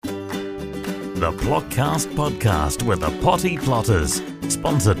The Plotcast podcast with the Potty Plotters.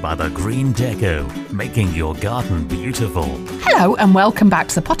 Sponsored by the Green Deco, making your garden beautiful. Hello and welcome back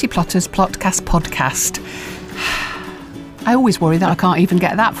to the Potty Plotters Plotcast podcast. I always worry that I can't even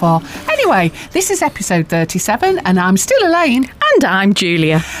get that far. Anyway, this is episode 37 and I'm still Elaine. And I'm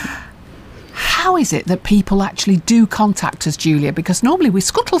Julia. How is it that people actually do contact us, Julia? Because normally we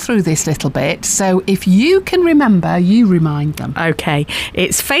scuttle through this little bit. So if you can remember, you remind them. Okay,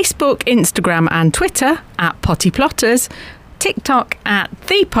 it's Facebook, Instagram and Twitter at Potty Plotters, TikTok at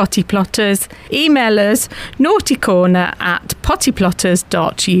The Potty Plotters, email us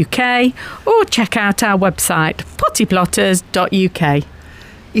naughtycorner@pottyplotters.uk or check out our website pottyplotters.uk.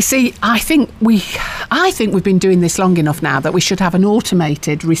 You see, I think we've been doing this long enough now that we should have an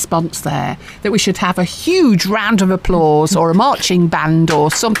automated response there, that we should have a huge round of applause or a marching band or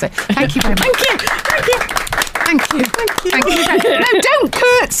something. Thank you very much. Thank you. No, don't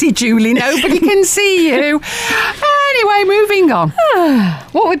curtsy, Julie. Nobody can see you. Anyway, moving on.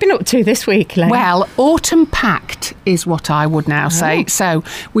 What have we been up to this week, Elaine? Well, autumn packed is what I would now say. So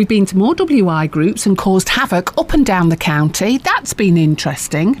we've been to more WI groups and caused havoc up and down the county. That's been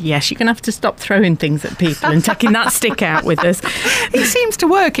interesting. Yes, you're going to have to stop throwing things at people and taking that stick out with us. It seems to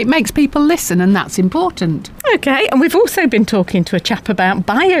work. It makes people listen, and that's important. Okay, and we've also been talking to a chap about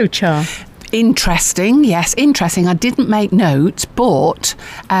biochar. Interesting, yes, interesting. I didn't make notes, but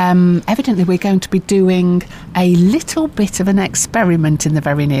evidently we're going to be doing a little bit of an experiment in the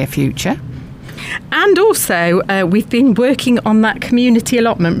very near future. And also, we've been working on that community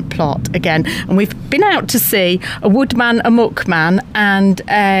allotment plot again, and we've been out to see a woodman, a muckman, and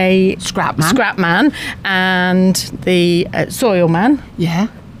a scrapman, and the soil man. Yeah.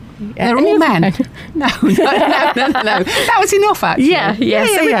 They're all men. No. That was enough, actually. Yeah.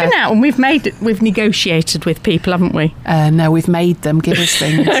 So we've been out and we've negotiated with people, haven't we? No, we've made them give us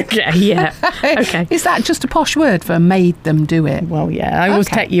things. Okay, yeah. Okay. Is that just a posh word for made them do it? Well, yeah. I always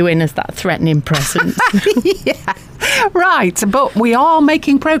take you in as that threatening presence. Yeah. Right, but we are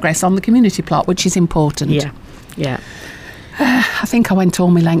making progress on the community plot, which is important. Yeah. I think I went all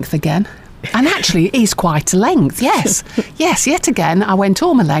my length again. And actually, it is quite a length, yes. Yes, yet again, I went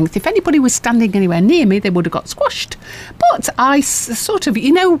all my length. If anybody was standing anywhere near me, they would have got squashed. But I sort of,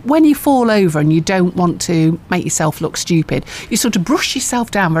 you know, when you fall over and you don't want to make yourself look stupid, you sort of brush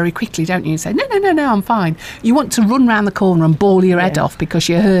yourself down very quickly, don't you? And say, no, I'm fine. You want to run round the corner and bawl your head off because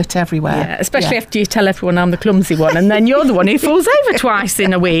you're hurt everywhere. Yeah, especially after you tell everyone I'm the clumsy one, and then you're the one who falls over twice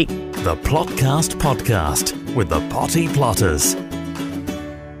in a week. The Plotcast podcast with the Potty Plotters.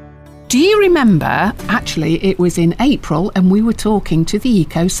 Do you remember, actually, it was in April and we were talking to the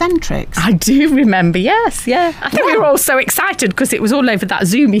Ecocentrics? I do remember, yes, yeah. I think we were all so excited because it was all over that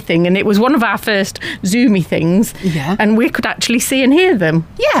Zoomy thing, and it was one of our first Zoomy things. Yeah. And we could actually see and hear them.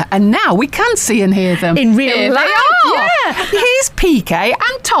 Yeah, and now we can see and hear them. In real life. Yeah. Here's PK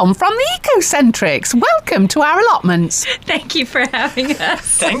and Tom from the Ecocentrics. Welcome to our allotments. Thank you for having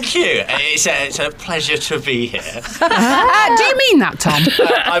us. Thank you. It's a pleasure to be here. Do you mean that, Tom?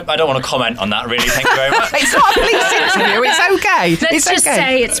 I don't want to comment on that, really. Thank you very much. It's not a police interview. It's okay. Let's just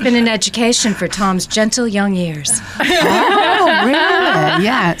say it's been an education for Tom's gentle young ears. Oh, really?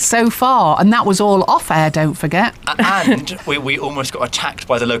 Yeah, so far. And that was all off air, don't forget. And we almost got attacked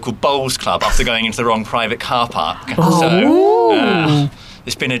by the local bowls club after going into the wrong private car park. Oh. So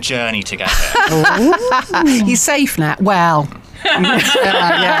it's been a journey to get here. You're safe now? Well... No.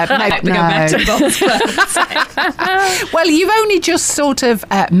 Well, you've only just sort of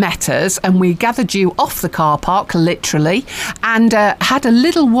met us, and we gathered you off the car park, literally, and had a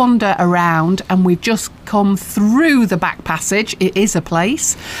little wander around, and we've just come through the back passage. It is a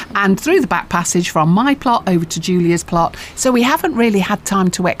place, and through the back passage from my plot over to Julia's plot. So we haven't really had time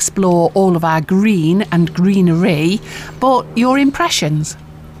to explore all of our green and greenery, but your impressions?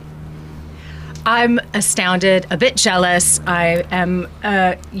 I'm astounded, a bit jealous. I am,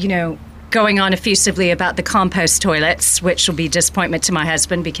 going on effusively about the compost toilets, which will be a disappointment to my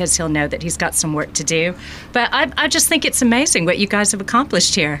husband because he'll know that he's got some work to do. But I just think it's amazing what you guys have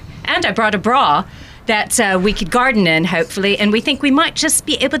accomplished here. And I brought a bra that we could garden in, hopefully, and we think we might just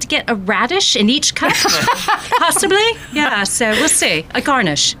be able to get a radish in each cup, possibly. Yeah, so we'll see. A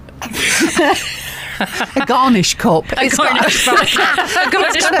garnish. A garnish cup. A garnish bra cup.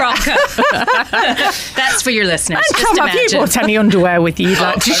 That's for your listeners. And Tom, have you brought any underwear with you you'd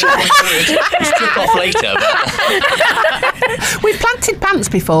like to share? Strip off later. We've planted pants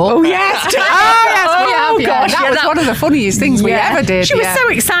before. Oh, yes. Oh, yes, we have. Oh, gosh. That was one of the funniest things we ever did. She was so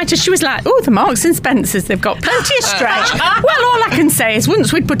excited. She was like, oh, the Marks and Spencers, they've got plenty of stretch. Well, all I can say is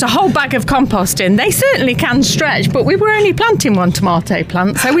once we'd put a whole bag of compost in, they certainly can stretch, but we were only planting one tomato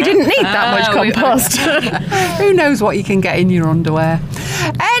plant, so we didn't need that much compost. Who knows what you can get in your underwear.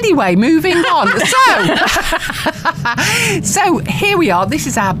 Anyway, moving on. So here we are. This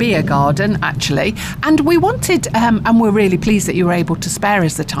is our beer garden, actually. And we wanted, and we're really pleased that you were able to spare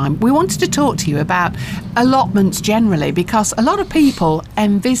us the time, we wanted to talk to you about allotments generally, because a lot of people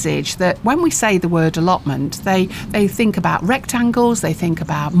envisage that when we say the word allotment, they think about rectangles, they think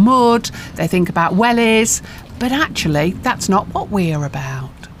about mud, they think about wellies, but actually that's not what we're about.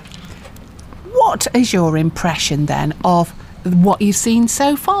 What is your impression then of what you've seen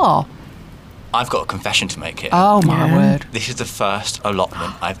so far? I've got a confession to make here. Oh, my word. This is the first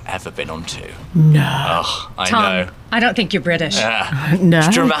allotment I've ever been onto. No. Oh, I Tom, know. I don't think you're British. Yeah. No.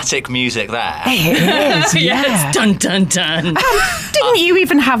 It's dramatic music there. It is, yeah. Yes, dun dun dun. Didn't you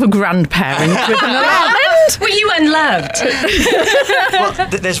even have a grandparent with an allotment? Were you unloved? Well,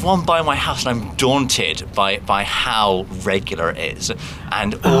 there's one by my house, and I'm daunted by how regular it is,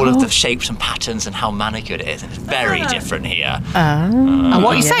 and all of the shapes and patterns, and how manicured it is. And it's very different here. And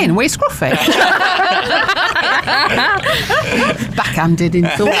what are you saying? We're scruffy. Backhanded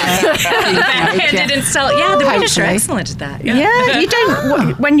insult. Backhanded insult. Yeah, the British are Hopefully. excellent at that. Yeah, you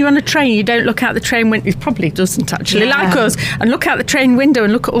don't. When you're on a train, you don't look out the train window. It probably doesn't actually, like us, and look out the train window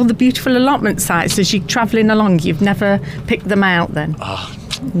and look at all the beautiful allotment sites as you're travelling along. You've never picked them out, then.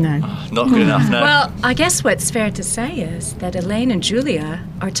 No. Not good enough, no. Well, I guess what's fair to say is that Elaine and Julia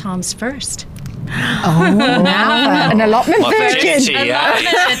are Tom's first. An allotment My virgin. virginity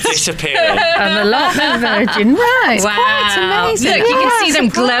disappearing. An allotment virgin, right? Wow. quite amazing. Look, you can see them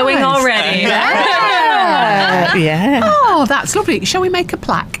Surprise. glowing already. Yeah. Oh, that's lovely. Shall we make a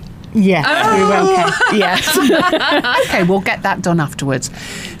plaque? Yes, we will. Okay. Yes. Okay, we'll get that done afterwards.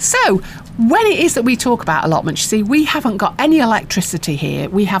 So, when it is that we talk about allotments, you see, we haven't got any electricity here.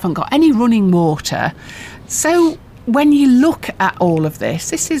 We haven't got any running water. So, when you look at all of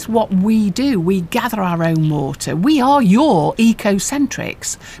this is what we do. We gather our own water. We are your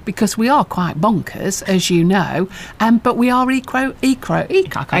ecocentrics because we are quite bonkers, as you know, but we are I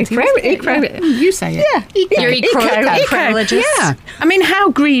can't even- You say it. Yeah. You're ecologist. Yeah. I mean, how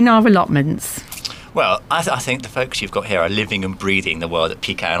green are allotments? Well, I think the folks you've got here are living and breathing the world that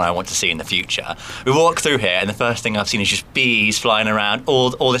PK and I want to see in the future. We walk through here, and the first thing I've seen is just bees flying around,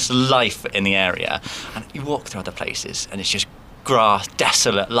 all this life in the area. And you walk through other places, and it's just grass,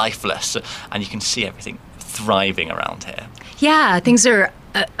 desolate, lifeless, and you can see everything thriving around here. Yeah, things are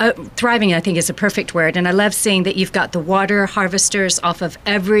thriving, I think, is a perfect word. And I love seeing that you've got the water harvesters off of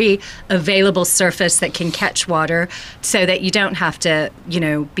every available surface that can catch water so that you don't have to,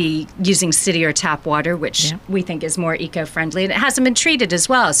 be using city or tap water, which we think is more eco-friendly. And it hasn't been treated as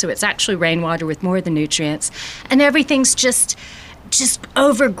well. So it's actually rainwater with more of the nutrients. And everything's just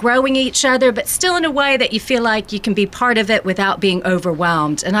overgrowing each other, but still in a way that you feel like you can be part of it without being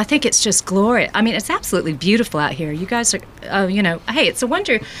overwhelmed. And I think it's just glorious. I mean, it's absolutely beautiful out here. You guys are, hey, it's a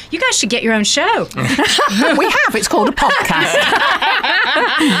wonder. You guys should get your own show. We have. It's called a podcast.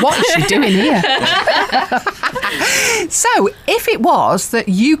 What is she doing here? So, if it was that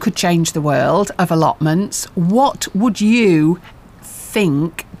you could change the world of allotments, what would you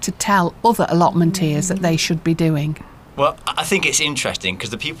think to tell other allotmenteers that they should be doing? Well, I think it's interesting because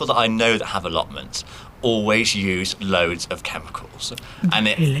the people that I know that have allotments always use loads of chemicals.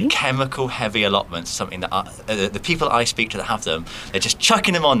 And chemical-heavy allotments, something that the people that I speak to that have them, they're just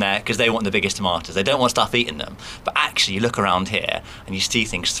chucking them on there because they want the biggest tomatoes. They don't want stuff eating them. But actually, you look around here and you see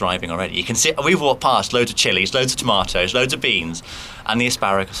things thriving already. You can see, we've walked past loads of chilies, loads of tomatoes, loads of beans, and the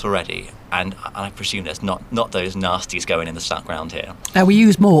asparagus already. And I presume there's not those nasties going in the stuck ground here. We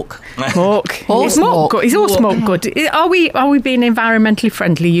use muck. Horse muck. Is horse muck good? Are we being environmentally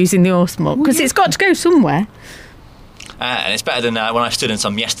friendly using the horse muck? Because it's got to go somewhere. And it's better than when I stood in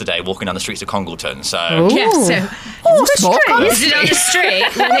some yesterday walking down the streets of Congleton. So Horse muck. Is it on the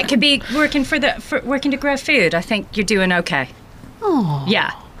street when it could be working working to grow food? I think you're doing okay. Oh.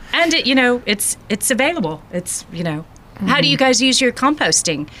 Yeah, and it's available. It's How do you guys use your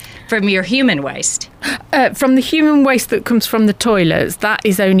composting from your human waste? From the human waste that comes from the toilets, that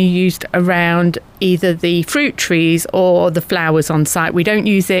is only used around either the fruit trees or the flowers on site. We don't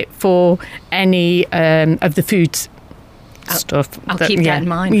use it for any of the food stuff. I'll keep that in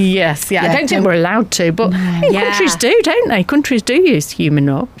mind. Yes, I don't think we're allowed to, but countries do, don't they? Countries do use human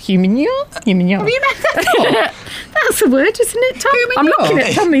manure. Have you met that? That's the word, isn't it, Tom? I'm looking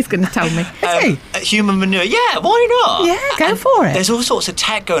at Tom, he's going to tell me. Human manure, yeah, why not? Yeah, go for it. There's all sorts of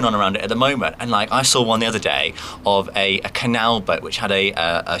tech going on around it at the moment, and like I saw one the other day of a canal boat which had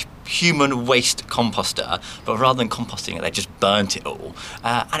a human waste composter, but rather than composting it, they just burnt it all,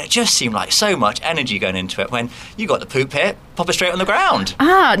 and it just seemed like so much energy going into it when you got the poop pit, pop it straight on the ground.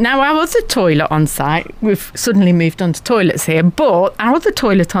 Now our other toilet on site, we've suddenly moved on to toilets here, but our other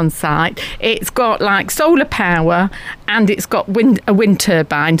toilet on site, it's got like solar power and it's got a wind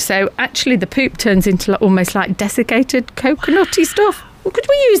turbine, so actually the poop turns into almost like desiccated coconutty stuff. Well, could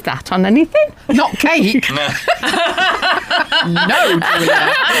we use that on anything? Not cake. No, Julia.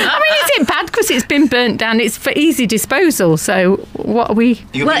 I mean, is it bad because it's been burnt down? It's for easy disposal, so what are we...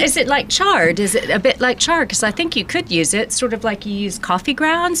 Well, is it like chard? Is it a bit like chard? Because I think you could use it, sort of like you use coffee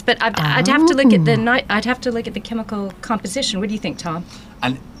grounds, but I'd have to look at the chemical composition. What do you think, Tom?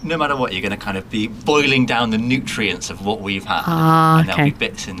 And no matter what, you're going to kind of be boiling down the nutrients of what we've had. And there'll be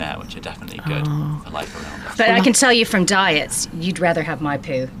bits in there which are definitely good for life around us. But I can tell you from diets, you'd rather have my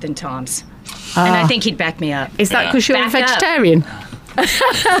poo than Tom's. And I think he'd back me up. Is that because you're a vegetarian?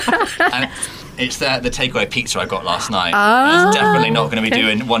 And it's the takeaway pizza I got last night. It's definitely not going to be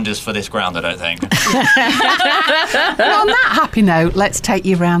doing wonders for this ground, I don't think. Well, on that happy note, let's take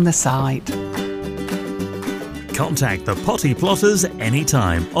you round the site. Contact the Potty Plotters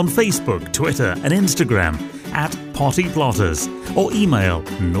anytime on Facebook, Twitter and Instagram at Potty Plotters, or email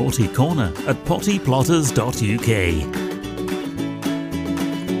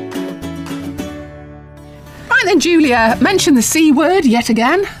naughtycorner@pottyplotters.uk. Right then, Julia, mention the C word yet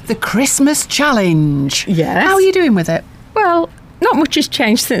again, the Christmas challenge. Yes. How are you doing with it? Well, not much has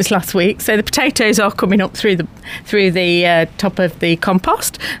changed since last week. So the potatoes are coming up through the top of the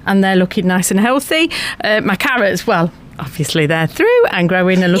compost, and they're looking nice and healthy. My carrots, well, obviously they're through and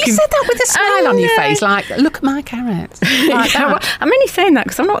growing and looking... You said that with a smile on your face, like, look at my carrots. Like yeah, well, I'm only saying that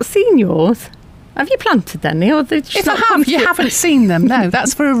because I've not seen yours. Have you planted any? Or if I have, you haven't seen them. No,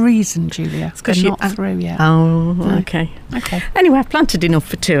 that's for a reason, Julia. It's because you're not through yet. Oh, okay. Anyway, I've planted enough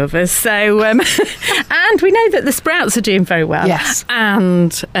for two of us. So, and we know that the sprouts are doing very well. Yes.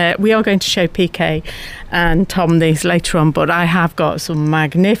 And we are going to show PK and Tom these later on, but I have got some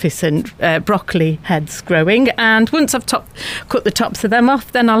magnificent broccoli heads growing. And once I've cut the tops of them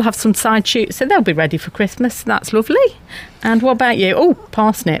off, then I'll have some side shoots. So they'll be ready for Christmas. That's lovely. And what about you? Oh,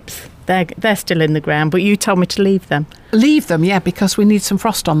 parsnips. They're still in the ground, but you told me to leave them. Leave them, yeah, because we need some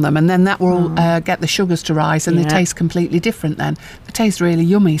frost on them, and then that will get the sugars to rise, and they taste completely different then. They taste really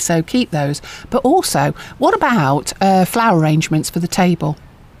yummy, so keep those. But also, what about flower arrangements for the table?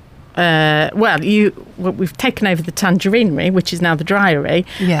 We've taken over the tangerinery, which is now the dryery,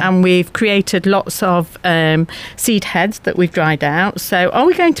 and we've created lots of seed heads that we've dried out. So are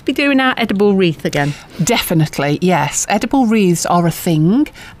we going to be doing our edible wreath again? Definitely, yes. Edible wreaths are a thing,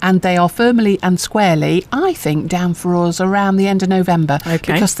 and they are firmly and squarely, I think, down for us around the end of November,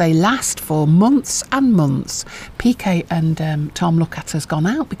 because they last for months and months. PK and Tom look at us gone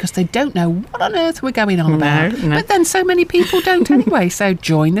out because they don't know what on earth we're going on about. No. But then so many people don't anyway, so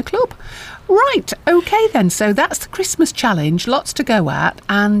join the club. Right, OK then, so that's the Christmas challenge, lots to go at,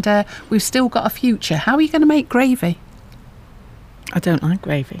 and we've still got a future. How are you going to make gravy? I don't like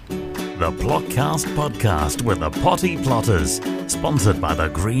gravy. The Plotcast podcast with the Potty Plotters, sponsored by the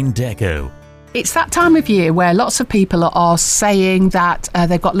Green Deco. It's that time of year where lots of people are saying that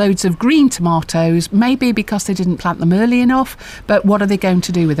they've got loads of green tomatoes, maybe because they didn't plant them early enough, but what are they going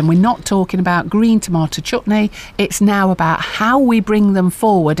to do with them? We're not talking about green tomato chutney. It's now about how we bring them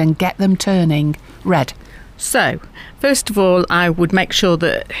forward and get them turning red. So, first of all, I would make sure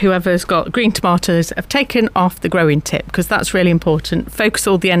that whoever's got green tomatoes have taken off the growing tip, because that's really important. Focus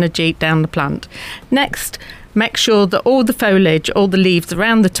all the energy down the plant. Next, make sure that all the foliage, all the leaves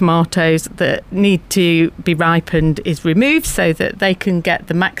around the tomatoes that need to be ripened is removed so that they can get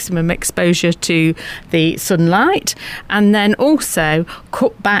the maximum exposure to the sunlight. And then also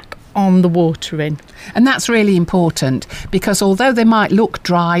cut back on the watering. And that's really important, because although they might look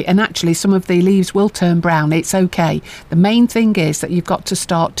dry and actually some of the leaves will turn brown, it's okay. The main thing is that you've got to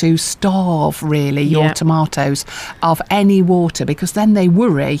start to starve really your tomatoes of any water, because then they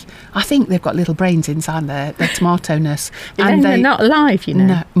worry. I think they've got little brains inside their tomato-ness. And they're not alive, you know.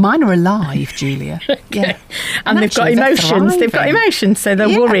 No, mine are alive, Julia. Yeah. And they've got emotions. They've got emotions, so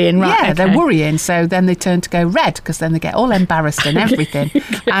they're worrying, right? Yeah, they're worrying, so then they turn to go red, because then they get all embarrassed and everything.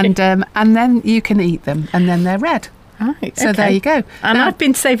 And then you can eat them, and then they're red. Right, so there you go. And now, I've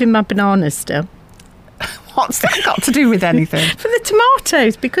been saving my bananas still. What's that got to do with anything? For the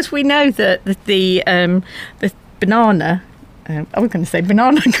tomatoes, because we know that the banana I was going to say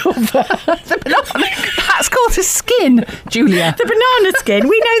banana cover. The banana, that's called a skin, Julia. The banana skin.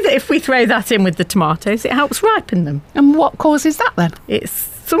 We know that if we throw that in with the tomatoes, it helps ripen them. And what causes that then? It's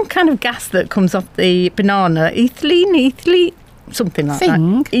some kind of gas that comes off the banana, ethylene, something like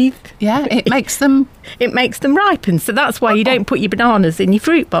that. Yeah, it makes them... It makes them ripen. So that's why you don't put your bananas in your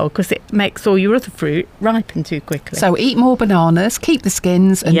fruit bowl, because it makes all your other fruit ripen too quickly. So eat more bananas, keep the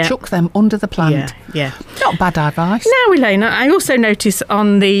skins and chuck them under the plant. Yeah. Not bad advice. Now, Elaine, I also noticed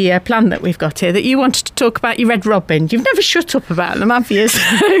on the plan that we've got here that you wanted to talk about your red robin. You've never shut up about them, have you? So,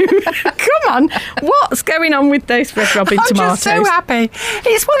 come on. What's going on with those red robin tomatoes? I'm just so happy.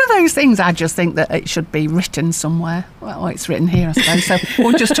 It's one of those things I just think that it should be written somewhere. Well, it's written here, I suppose. So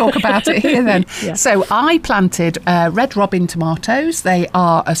we'll just talk about it here then. Yeah. So I planted red robin tomatoes. They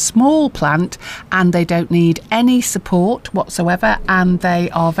are a small plant and they don't need any support whatsoever, and they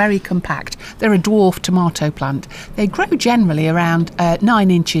are very compact. They're a dwarf tomato plant. They grow generally around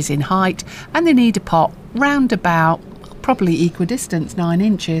 9 inches in height, and they need a pot round about probably equidistant, 9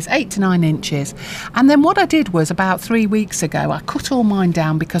 inches, 8 to 9 inches. And then what I did was about 3 weeks ago, I cut all mine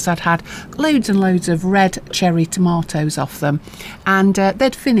down because I'd had loads and loads of red cherry tomatoes off them, and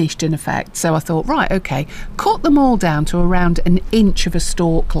they'd finished in effect. So I thought, right, okay, cut them all down to around 1 inch of a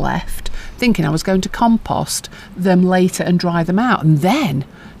stalk left, thinking I was going to compost them later and dry them out. And then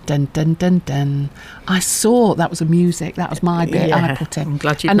dun dun dun dun, I saw that was the music, that was my bit. I put in. I'm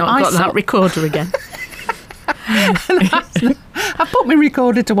glad you've not got that recorder again. I've put my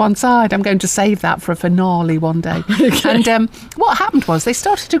recorder to one side. I'm going to save that for a finale one day. Okay. And what happened was they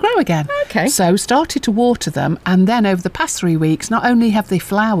started to grow again. Okay. So started to water them, and then over the past 3 weeks, not only have they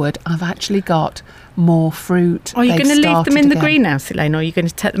flowered, I've actually got more fruit. Are you going to leave them in the again. greenhouse, Elaine, or are you going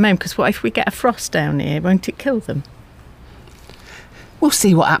to take them home? Because what if we get a frost down here? Won't it kill them? We'll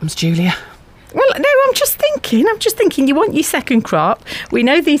see what happens, Julia. Well, no, I'm just thinking you want your second crop. We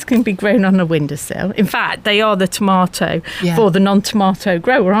know these can be grown on a windowsill. In fact, they are the tomato for the non-tomato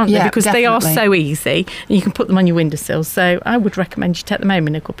grower, aren't they? Because definitely. They are so easy and you can put them on your windowsill. So I would recommend you take them home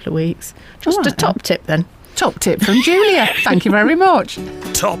in a couple of weeks. Just a top tip then. Top tip from Julia. Thank you very much.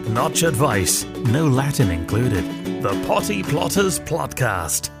 Top-notch advice. No Latin included. The Potty Plotters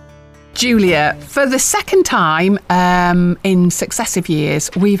Podcast. Julia, for the second time in successive years,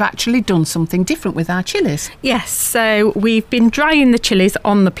 we've actually done something different with our chilies. Yes, so we've been drying the chilies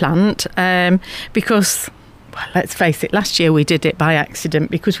on the plant because... Well, let's face it, last year we did it by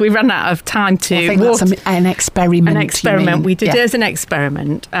accident because we ran out of time to I think that's an experiment. An experiment. We did it as an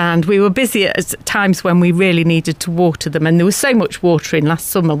experiment, and we were busy at times when we really needed to water them, and there was so much watering last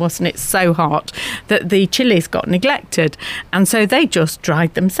summer, wasn't it? So hot that the chilies got neglected, and so they just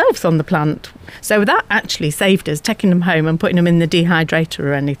dried themselves on the plant. So that actually saved us taking them home and putting them in the dehydrator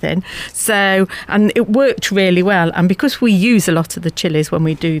or anything. So, and it worked really well. And because we use a lot of the chilies when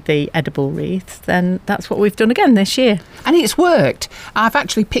we do the edible wreaths, then that's what we've done again this year. And it's worked. I've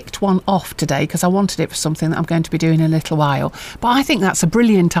actually picked one off today because I wanted it for something that I'm going to be doing in a little while. But I think that's a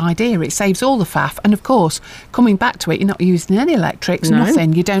brilliant idea. It saves all the faff. And of course, coming back to it, you're not using any electrics,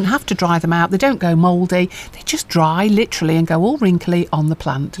 nothing. You don't have to dry them out. They don't go mouldy. They just dry literally and go all wrinkly on the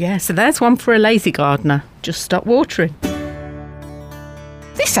plant. Yeah, so there's one for a lazy gardener. Just stop watering.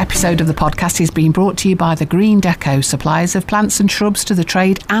 This episode of the podcast is being brought to you by the Green Deco, suppliers of plants and shrubs to the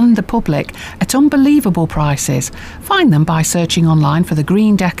trade and the public at unbelievable prices. Find them by searching online for the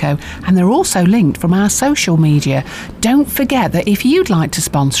Green Deco, and they're also linked from our social media. Don't forget that if you'd like to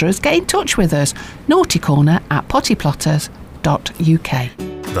sponsor us, get in touch with us. naughtycorner@pottyplotters.uk.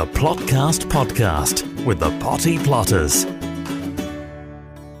 The Plotcast Podcast with the Potty Plotters.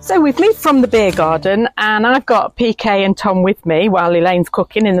 So we've moved from the beer garden, and I've got PK and Tom with me while Elaine's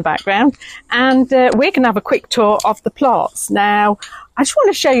cooking in the background, and we're going to have a quick tour of the plots. Now, I just want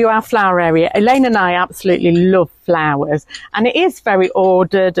to show you our flower area. Elaine and I absolutely love flowers, and it is very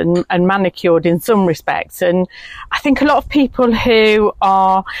ordered and manicured in some respects. And I think a lot of people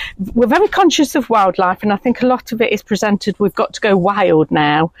we're very conscious of wildlife, and I think a lot of it is presented, we've got to go wild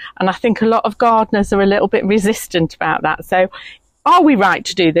now. And I think a lot of gardeners are a little bit resistant about that. So are we right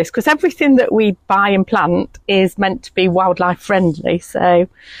to do this? Because everything that we buy and plant is meant to be wildlife friendly. So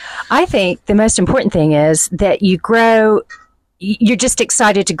I think the most important thing is that you grow, you're just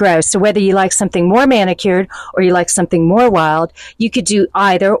excited to grow. So whether you like something more manicured or you like something more wild, you could do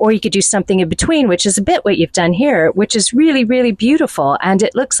either, or you could do something in between, which is a bit what you've done here, which is really, really beautiful. And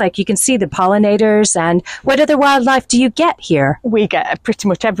it looks like you can see the pollinators. And what other wildlife do you get here? We get pretty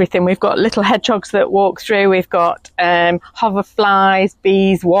much everything. We've got little hedgehogs that walk through. We've got hoverflies,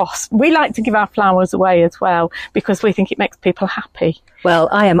 bees, wasps. We like to give our flowers away as well because we think it makes people happy. Well,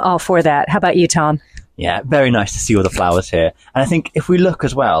 I am all for that. How about you, Tom? Yeah, very nice to see all the flowers here. And I think if we look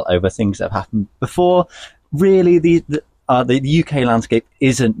as well over things that have happened before, really the UK landscape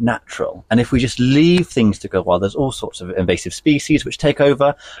isn't natural. And if we just leave things to go wild, there's all sorts of invasive species which take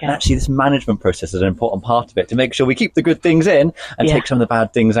over. Yeah. And actually this management process is an important part of it to make sure we keep the good things in and take some of the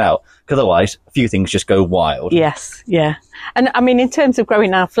bad things out. Because otherwise, a few things just go wild. Yes, yeah. And I mean, in terms of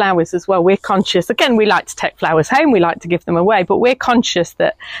growing our flowers as well, we're conscious. Again, we like to take flowers home. We like to give them away. But we're conscious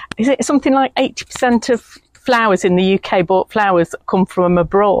that, is it something like 80% of flowers in the UK, bought flowers, come from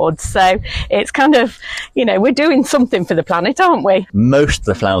abroad? So it's kind of, we're doing something for the planet, aren't we? Most of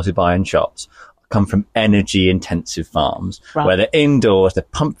the flowers we buy in shops come from energy intensive farms, where they're indoors, they're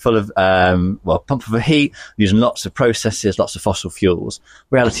pumped full of heat, using lots of processes, lots of fossil fuels.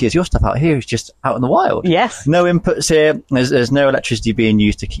 Reality is your stuff out here is just out in the wild. Yes. No inputs here. There's no electricity being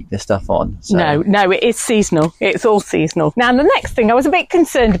used to keep this stuff on. So. No, it is seasonal. It's all seasonal. Now, the next thing I was a bit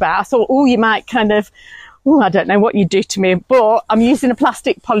concerned about, I thought, you might kind of, I don't know what you do to me, but I'm using a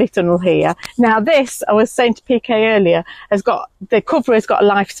plastic polytunnel here. Now this, I was saying to PK earlier, the cover has got a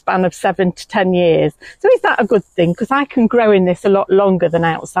lifespan of 7 to 10 years. So is that a good thing? Because I can grow in this a lot longer than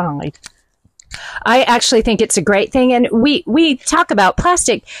outside. I actually think it's a great thing. And we talk about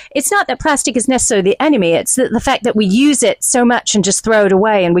plastic. It's not that plastic is necessarily the enemy. It's the fact that we use it so much and just throw it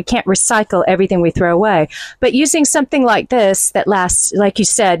away, and we can't recycle everything we throw away. But using something like this that lasts, like you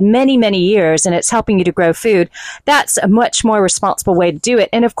said, many, many years, and it's helping you to grow food, that's a much more responsible way to do it.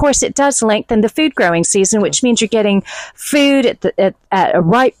 And of course, it does lengthen the food growing season, which means you're getting food at a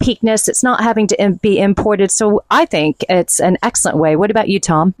ripe peakness. It's not having to be imported. So I think it's an excellent way. What about you,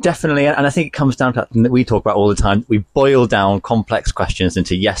 Tom? Definitely. And I think it comes down to that we talk about all the time. We boil down complex questions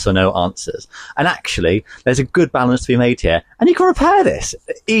into yes or no answers. And actually, there's a good balance to be made here. And you can repair this.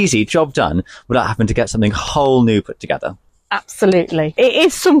 Easy, job done, without having to get something whole new put together. Absolutely. It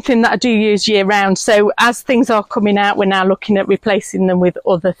is something that I do use year round. So as things are coming out, we're now looking at replacing them with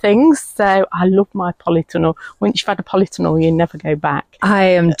other things. So I love my polytunnel. Once you've had a polytunnel, you never go back. I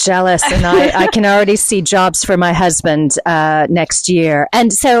am jealous, and I can already see jobs for my husband next year.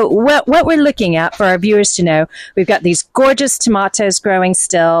 And so what we're looking at, for our viewers to know, we've got these gorgeous tomatoes growing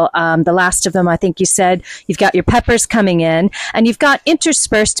still. The last of them, I think you said, you've got your peppers coming in, and you've got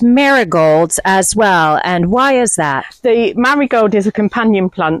interspersed marigolds as well. And why is that? The marigold is a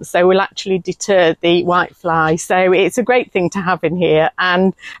companion plant, so will actually deter the whitefly. So it's a great thing to have in here.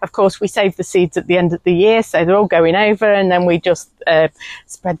 And of course, we save the seeds at the end of the year, so they're all going over, and then we just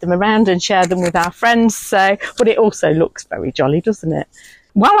spread them around and share them with our friends. So, but it also looks very jolly, doesn't it?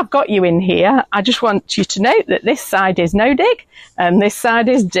 While I've got you in here, I just want you to note that this side is no dig and this side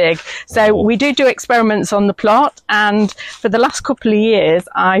is dig. So we do experiments on the plot, and for the last couple of years,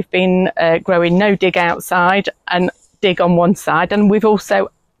 I've been growing no dig outside and dig on one side, and we've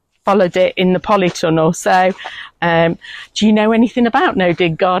also followed it in the polytunnel. So do you know anything about no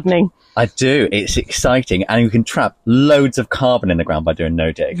dig gardening? I do. It's exciting, and you can trap loads of carbon in the ground by doing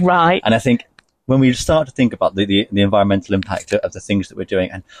no dig. Right. And I think when we start to think about the environmental impact of the things that we're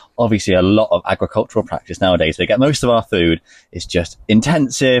doing, and obviously a lot of agricultural practice nowadays, we get most of our food is just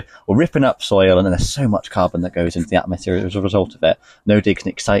intensive, we're ripping up soil, and then there's so much carbon that goes into the atmosphere as a result of it. No dig's an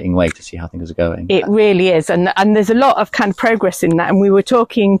exciting way to see how things are going. It really is, and there's a lot of kind of progress in that. And we were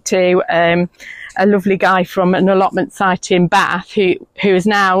talking to a lovely guy from an allotment site in Bath who is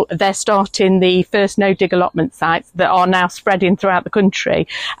now, they're starting the first no dig allotment sites that are now spreading throughout the country.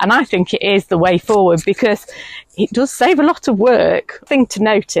 And I think it is the way forward, because it does save a lot of work. The thing to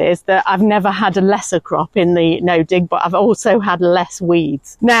note is that I've never had a lesser crop in the no dig, but I've also had less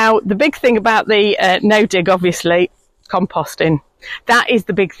weeds. Now, the big thing about the no dig, obviously, composting. That is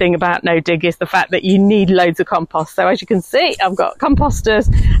the big thing about no dig, is the fact that you need loads of compost. So as you can see, I've got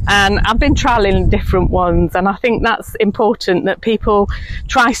composters, and I've been trialing different ones, and I think that's important that people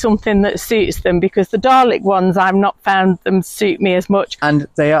try something that suits them, because the Dalek ones, I've not found them suit me as much. And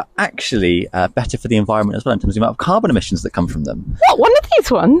they are actually better for the environment as well, in terms of the amount of carbon emissions that come from them. What, one of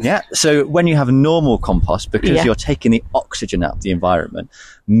these ones? Yeah, so when you have normal compost, because you're taking the oxygen out of the environment,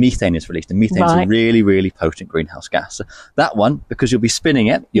 methane is released, and methane is a really, really potent greenhouse gas. So that one, because you'll be spinning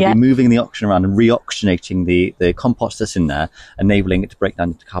it, you'll be moving the oxygen around and reoxygenating the compost that's in there, enabling it to break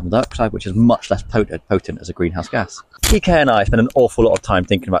down into carbon dioxide, which is much less potent as a greenhouse gas. PK and I spend an awful lot of time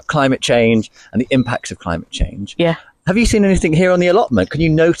thinking about climate change and the impacts of climate change. Yeah. Have you seen anything here on the allotment? Can you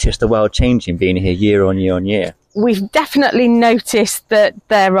notice the world changing, being here year on year on year? We've definitely noticed that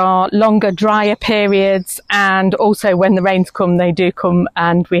there are longer, drier periods, and also when the rains come, they do come,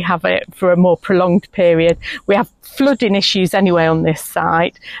 and we have it for a more prolonged period. We have flooding issues anyway on this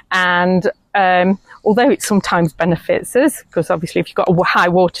site, and although it sometimes benefits us, because obviously if you've got a high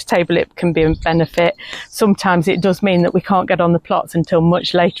water table, it can be a benefit. Sometimes it does mean that we can't get on the plots until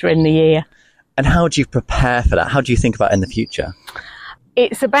much later in the year. And how do you prepare for that? How do you think about it in the future?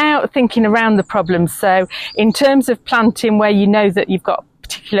 It's about thinking around the problems. So in terms of planting where you know that you've got a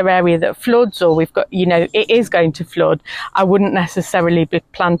particular area that floods, or we've got, it is going to flood, I wouldn't necessarily be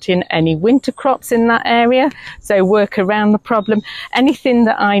planting any winter crops in that area. So work around the problem. Anything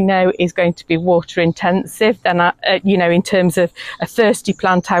that I know is going to be water intensive, then in terms of a thirsty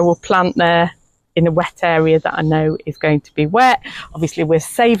plant, I will plant there in a wet area that I know is going to be wet. Obviously, we're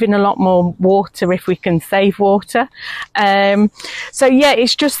saving a lot more water if we can save water.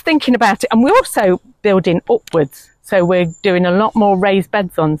 It's just thinking about it. And we're also building upwards. So we're doing a lot more raised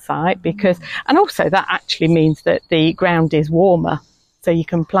beds on site and also that actually means that the ground is warmer. So you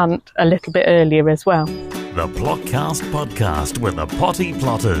can plant a little bit earlier as well. The Plotcast podcast with the Potty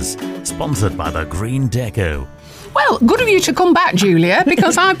Plotters, sponsored by the Green Deco. Well, good of you to come back, Julia,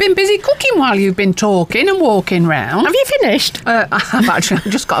 because I've been busy cooking while you've been talking and walking round. Have you finished? I've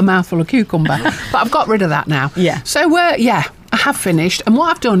just got a mouthful of cucumber, but I've got rid of that now. Yeah. So, I have finished. And what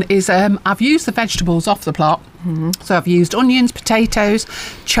I've done is I've used the vegetables off the plot. Mm-hmm. So I've used onions, potatoes,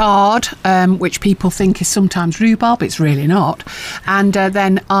 chard, which people think is sometimes rhubarb. It's really not. And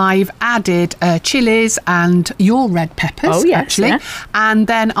then I've added chilies and your red peppers, oh, yes, actually. Yeah. And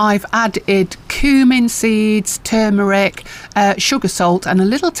then I've added cumin seeds, turmeric, sugar, salt, and a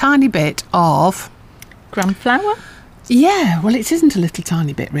little tiny bit of gram flour. Yeah, well, it isn't a little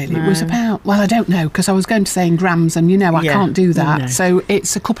tiny bit, really. No. It was about, I don't know, because I was going to say in grams, and I can't do that. No. So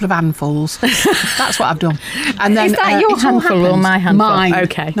it's a couple of handfuls. That's what I've done. And then, is that your handful or my handful? Mine,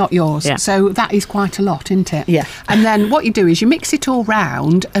 okay, not yours. Yeah. So that is quite a lot, isn't it? Yeah. And then what you do is you mix it all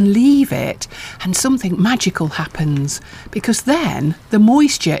round and leave it, and something magical happens, because then the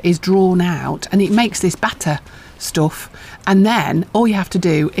moisture is drawn out, and it makes this batter stuff. And then all you have to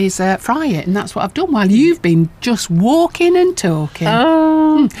do is fry it, and that's what I've done while you've been just walking and talking.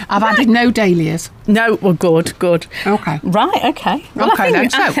 I've added no dahlias. No, well, good. Okay. Right, okay. Well, okay,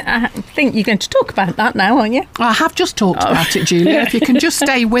 I think you're going to talk about that now, aren't you? I have just talked about it, Julia. If you can just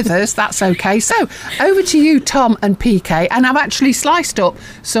stay with us, that's okay. So, over to you, Tom and PK, and I've actually sliced up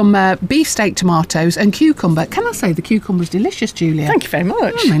some beefsteak tomatoes and cucumber. Can I say the cucumber's delicious, Julia? Thank you very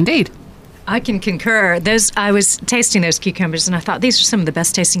much. Indeed. I can concur. I was tasting those cucumbers, and I thought these are some of the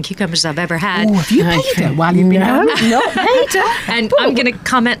best tasting cucumbers I've ever had. Oh, have you paid her while you've been No, not paid her. And I'm going to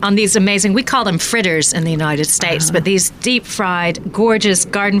comment on these amazing, we call them fritters in the United States, but these deep fried, gorgeous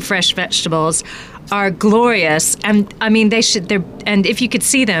garden fresh vegetables are glorious. And I mean, and if you could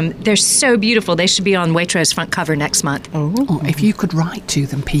see them, they're so beautiful. They should be on Waitrose front cover next month. Oh, if you could write to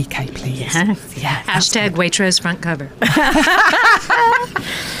them, PK, please. Yes. Yeah. Hashtag Waitrose front cover.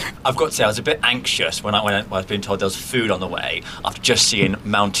 I've got to say, I was a bit anxious when I was being told there was food on the way after just seeing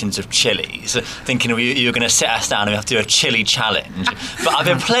mountains of chilies, thinking you were going to sit us down and we have to do a chili challenge. But I've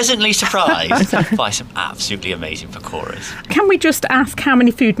been pleasantly surprised by some absolutely amazing pakoras. Can we just ask how many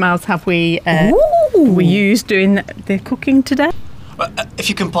food miles have we used doing the cooking today? Well, if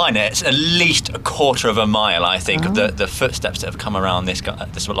you combine it, it's at least a quarter of a mile, I think, of the footsteps that have come around this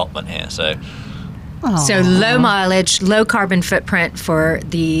allotment here. So low mileage, low carbon footprint for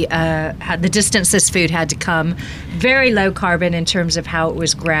the distance this food had to come. Very low carbon in terms of how it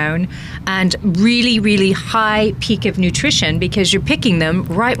was grown, and really, really high peak of nutrition because you're picking them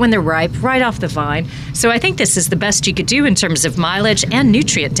right when they're ripe, right off the vine. So I think this is the best you could do in terms of mileage and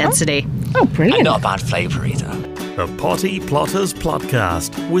nutrient density. Oh, brilliant. And not a bad flavour either. The Potty Plotters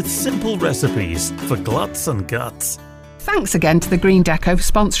Plotcast with simple recipes for gluts and guts. Thanks again to the Green Deco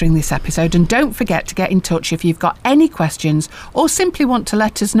for sponsoring this episode, and don't forget to get in touch if you've got any questions or simply want to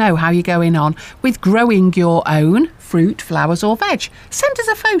let us know how you're going on with growing your own fruit, flowers or veg. Send us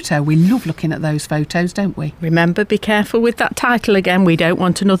a photo. We love looking at those photos, don't we? Remember, be careful with that title again. We don't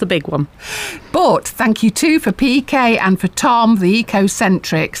want another big one. But thank you too for PK and for Tom, the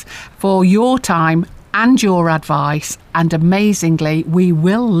Ecocentrics, for your time and your advice, and amazingly we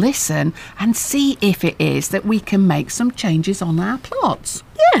will listen and see if it is that we can make some changes on our plots.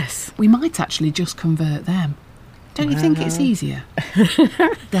 Yes. We might actually just convert them. Don't you think it's easier?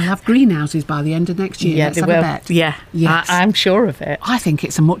 They'll have greenhouses by the end of next year. Yeah, Let's they have will. a bet. Yeah, yes. I'm sure of it. I think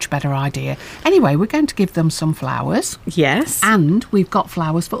it's a much better idea. Anyway, we're going to give them some flowers. Yes. And we've got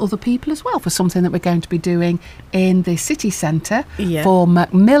flowers for other people as well, for something that we're going to be doing in the city centre for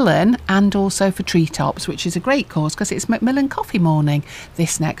Macmillan and also for Treetops, which is a great cause because it's Macmillan Coffee Morning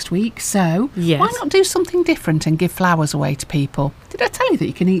this next week. So why not do something different and give flowers away to people? Did I tell you that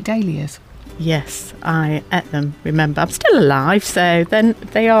you can eat dahlias? Yes, I ate them, remember. I'm still alive, so then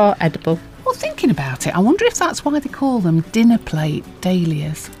they are edible. But thinking about it, I wonder if that's why they call them dinner plate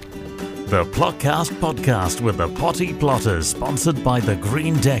dahlias. The Plotcast podcast with the Potty Plotters, sponsored by the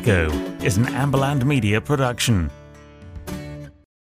Green Deco, is an Amberland Media production.